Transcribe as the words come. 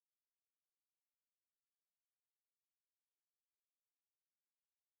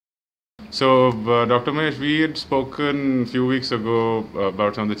So, Dr. Mahesh, we had spoken a few weeks ago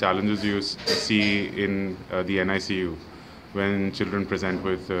about some of the challenges you see in the NICU when children present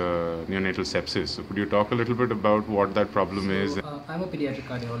with neonatal sepsis. So, could you talk a little bit about what that problem is? I'm a pediatric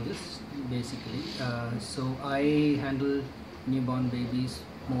cardiologist, basically. So I handle newborn babies,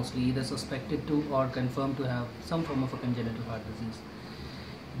 mostly either suspected to or confirmed to have some form of a congenital heart disease.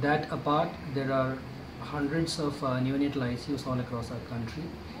 That apart, there are hundreds of neonatal ICUs all across our country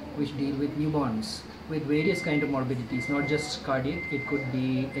which deal with newborns with various kind of morbidities, not just cardiac. It could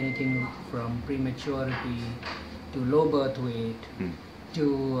be anything from prematurity to low birth weight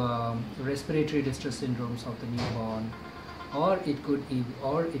to respiratory distress syndromes of the newborn, or it could be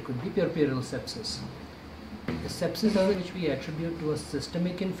puerperal sepsis. The sepsis which we attribute to a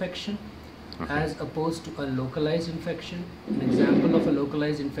systemic infection as opposed to a localized infection. An example of a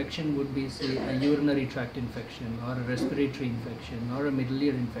localized infection would be, say, a urinary tract infection or a respiratory infection or a middle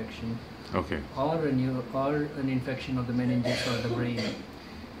ear infection, or an infection of the meninges or the brain.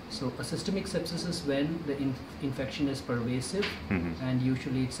 So a systemic sepsis is when the infection is pervasive, and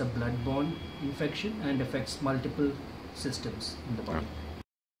usually it's a blood-borne infection and affects multiple systems in the body.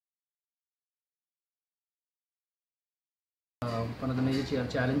 One of the major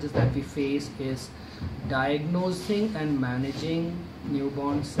challenges that we face is diagnosing and managing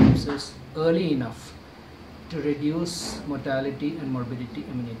newborn sepsis early enough to reduce mortality and morbidity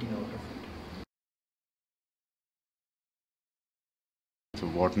emanating out of it. So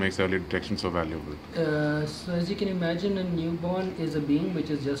what makes early detection so valuable? So as you can imagine, a newborn is a being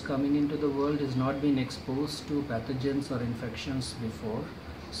which is just coming into the world, has not been exposed to pathogens or infections before.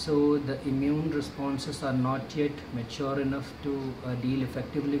 So the immune responses are not yet mature enough to deal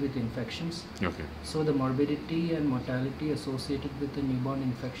effectively with infections. So the morbidity and mortality associated with the newborn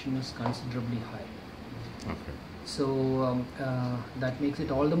infection is considerably high. So that makes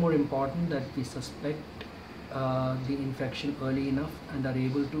it all the more important that we suspect the infection early enough and are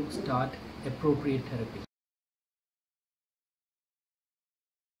able to start appropriate therapy.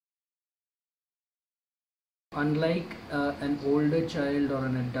 Unlike an older child or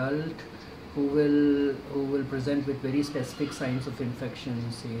an adult who will present with very specific signs of infection,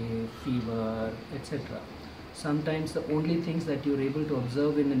 say fever, etc., sometimes the only things that you're able to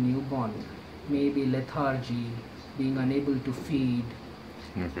observe in a newborn may be lethargy, being unable to feed,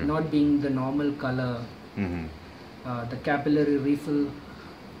 not being the normal color, the capillary refill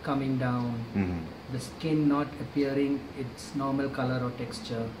coming down, the skin not appearing its normal color or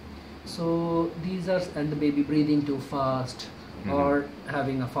texture. So these are, and the baby breathing too fast or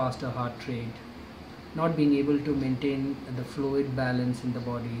having a faster heart rate, not being able to maintain the fluid balance in the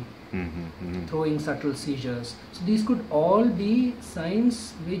body, throwing subtle seizures. So these could all be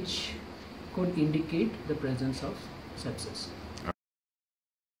signs which could indicate the presence of sepsis.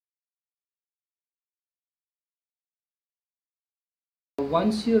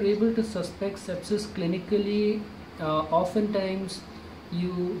 Once you're able to suspect sepsis clinically, oftentimes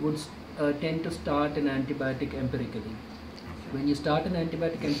you would tend to start an antibiotic empirically. When you start an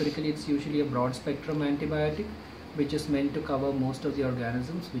antibiotic empirically, it's usually a broad spectrum antibiotic which is meant to cover most of the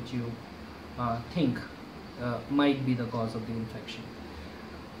organisms which you think might be the cause of the infection.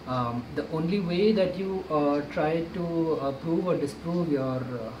 The only way that you try to prove or disprove your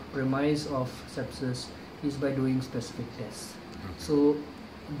premise of sepsis is by doing specific tests. So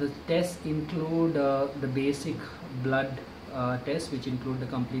the tests include the basic blood tests, which include the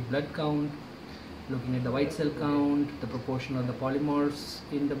complete blood count, looking at the white cell count, the proportion of the polymorphs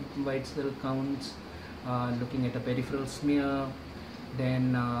in the white cell counts, looking at a peripheral smear,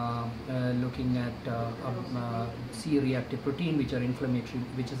 then looking at C-reactive protein, which are inflammatory,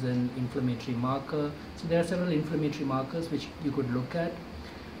 which is an inflammatory marker. So there are several inflammatory markers which you could look at,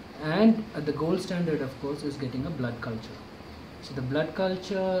 and the gold standard, of course, is getting a blood culture. So the blood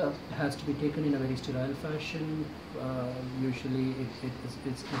culture has to be taken in a very sterile fashion. Usually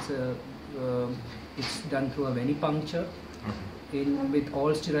it's done through a venipuncture with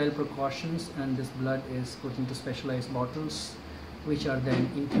all sterile precautions, and this blood is put into specialized bottles which are then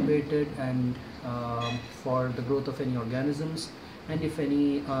incubated and for the growth of any organisms, and if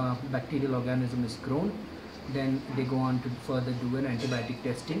any bacterial organism is grown, then they go on to further do an antibiotic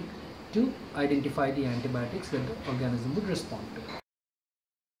testing to identify the antibiotics that the organism would respond to.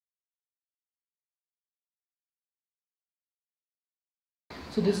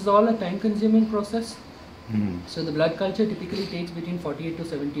 So this is all a time-consuming process. So the blood culture typically takes between 48 to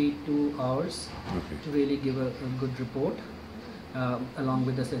 72 hours to really give a good report. along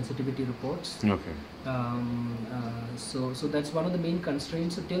with the sensitivity reports. Okay. So that's one of the main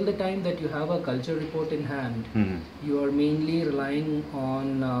constraints. So till the time that you have a culture report in hand, you are mainly relying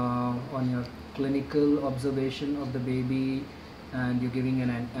on your clinical observation of the baby, and you're giving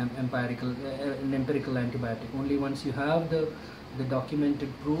an empirical antibiotic. Only once you have the documented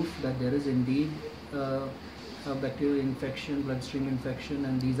proof that there is indeed a bacterial infection, bloodstream infection,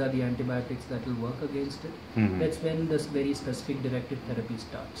 and these are the antibiotics that will work against it, that's when this very specific directive therapy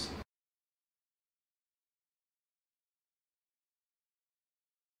starts.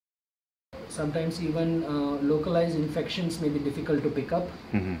 Sometimes even localized infections may be difficult to pick up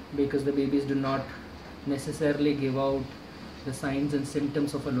because the babies do not necessarily give out the signs and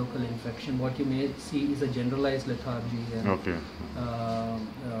symptoms of a local infection. What you may see is a generalized lethargy.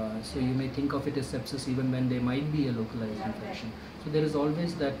 So you may think of it as sepsis even when there might be a localized infection. So there is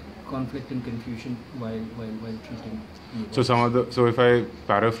always that conflict and confusion while treating. So if I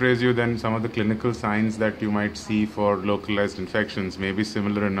paraphrase you, then some of the clinical signs that you might see for localized infections may be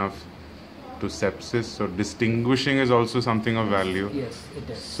similar enough to sepsis, so distinguishing is also something of value. Yes, it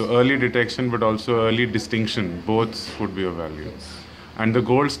is. So early detection but also early distinction, both would be of value. Yes. And the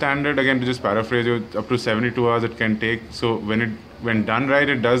gold standard, again to just paraphrase you, up to 72 hours it can take. So when done right,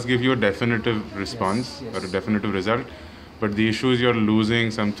 it does give you a definitive response or a definitive result. But the issue is you're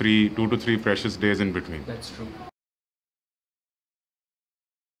losing some 2 to 3 precious days in between. That's true.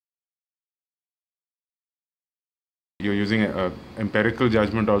 You're using empirical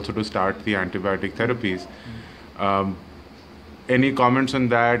judgment also to start the antibiotic therapies. Any comments on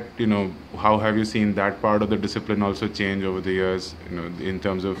that? How have you seen that part of the discipline also change over the years? In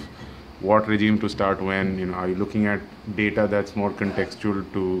terms of what regime to start when? Are you looking at data that's more contextual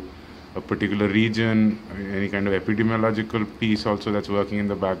to a particular region? Any kind of epidemiological piece also that's working in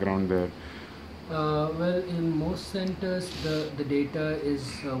the background there? Well, in most centers, the data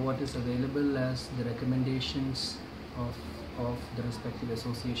is what is available as the recommendations of the respective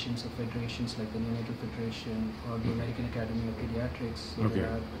associations or federations like the Neonatal Federation or the American Academy of Pediatrics. So there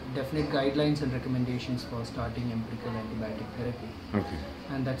are definite guidelines and recommendations for starting empirical antibiotic therapy.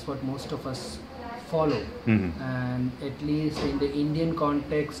 And that's what most of us follow. And at least in the Indian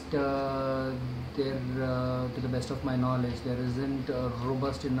context, to the best of my knowledge, there isn't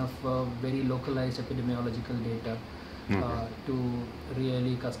robust enough very localized epidemiological data to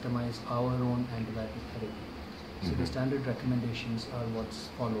really customize our own antibiotic therapy. So the standard recommendations are what's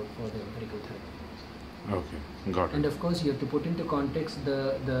followed for the empirical therapy. Okay, got it. And of course, you have to put into context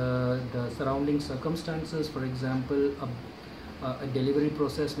the surrounding circumstances. For example, a delivery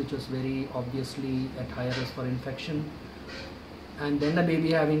process which was very obviously at higher risk for infection, and then a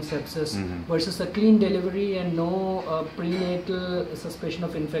baby having sepsis versus a clean delivery and no prenatal suspicion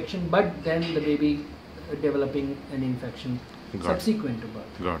of infection, but then the baby developing an infection subsequent to birth.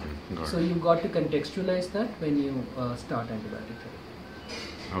 Got it. So you've got to contextualize that when you start antibiotic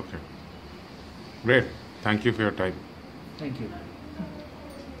therapy. Okay. Great. Thank you for your time. Thank you.